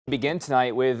Begin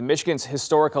tonight with Michigan's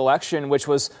historic election, which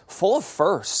was full of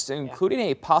firsts, including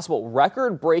a possible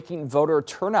record-breaking voter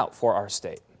turnout for our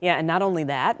state. Yeah, and not only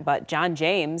that, but John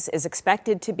James is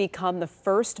expected to become the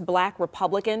first black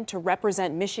Republican to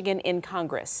represent Michigan in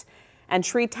Congress. And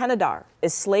Sri Tenadar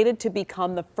is slated to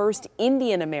become the first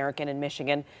Indian American in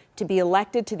Michigan to be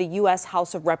elected to the U.S.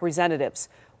 House of Representatives.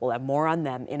 We'll have more on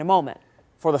them in a moment.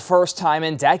 For the first time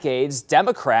in decades,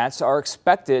 Democrats are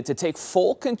expected to take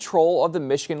full control of the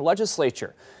Michigan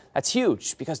legislature. That's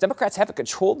huge because Democrats haven't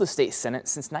controlled the state Senate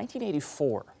since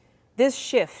 1984. This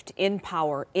shift in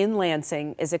power in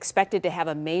Lansing is expected to have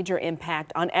a major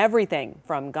impact on everything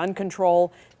from gun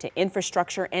control to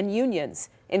infrastructure and unions,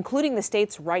 including the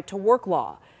state's right to work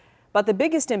law. But the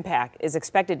biggest impact is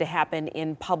expected to happen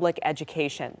in public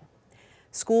education.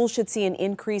 Schools should see an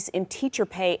increase in teacher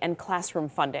pay and classroom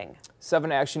funding.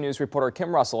 7 Action News reporter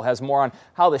Kim Russell has more on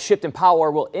how the shift in power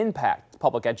will impact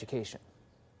public education.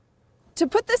 To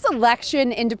put this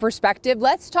election into perspective,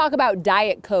 let's talk about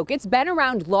Diet Coke. It's been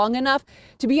around long enough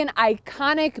to be an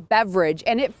iconic beverage,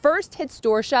 and it first hit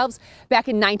store shelves back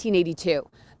in 1982.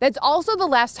 That's also the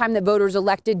last time that voters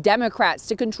elected Democrats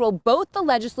to control both the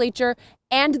legislature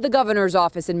and the governor's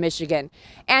office in Michigan.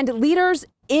 And leaders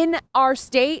in our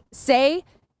state say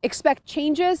expect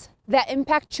changes that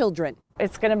impact children.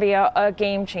 It's going to be a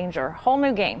game changer, whole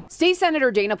new game. State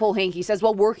Senator Dana Polhanke says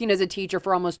while working as a teacher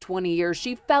for almost 20 years,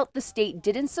 she felt the state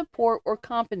didn't support or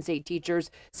compensate teachers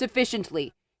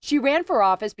sufficiently. She ran for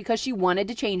office because she wanted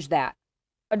to change that.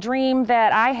 A dream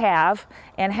that I have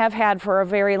and have had for a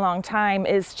very long time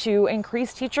is to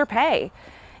increase teacher pay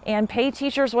and pay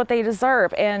teachers what they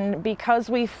deserve. And because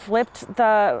we flipped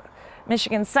the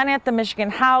Michigan Senate, the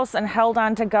Michigan House, and held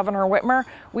on to Governor Whitmer,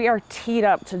 we are teed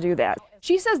up to do that.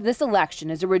 She says this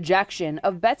election is a rejection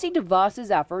of Betsy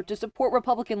DeVos's effort to support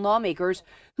Republican lawmakers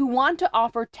who want to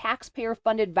offer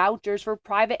taxpayer-funded vouchers for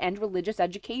private and religious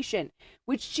education,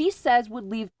 which she says would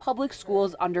leave public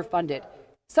schools underfunded.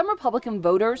 Some Republican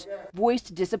voters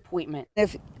voiced disappointment.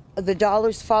 If the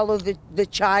dollars follow the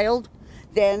child,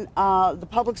 then the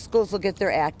public schools will get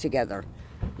their act together.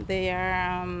 They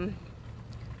are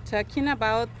talking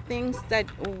about things that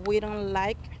we don't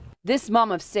like. This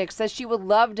mom of 6 says she would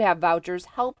love to have vouchers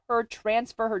help her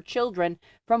transfer her children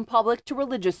from public to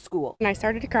religious school. And I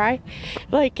started to cry.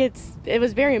 It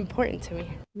was very important to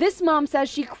me. This mom says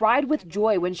she cried with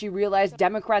joy when she realized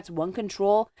Democrats won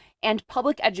control and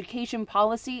public education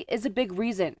policy is a big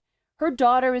reason. Her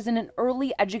daughter is in an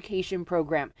early education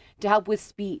program to help with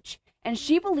speech, and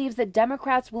she believes that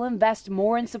Democrats will invest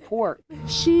more in support.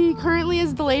 She currently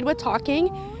is delayed with talking.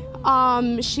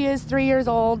 She is 3 years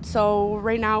old, so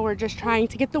right now we're just trying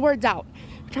to get the words out.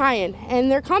 Trying,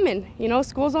 and they're coming. You know,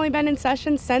 school's only been in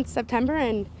session since September,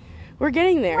 and we're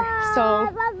getting there. So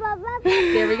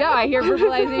there we go. I hear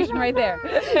verbalization right there.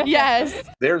 Yes.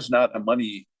 There's not a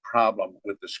money problem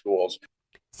with the schools.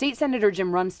 State Senator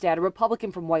Jim Runstad, a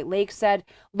Republican from White Lake, said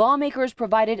lawmakers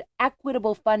provided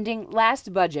equitable funding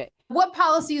last budget. What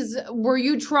policies were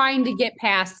you trying to get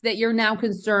passed that you're now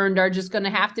concerned are just going to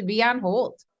have to be on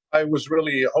hold? I was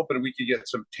really hoping we could get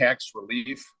some tax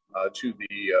relief to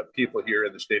the people here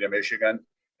in the state of Michigan.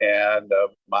 And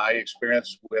my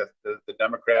experience with the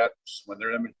Democrats, when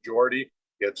they're in the majority,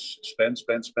 it's spend,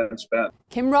 spend, spend, spend.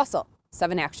 Kim Russell,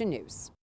 7 Action News.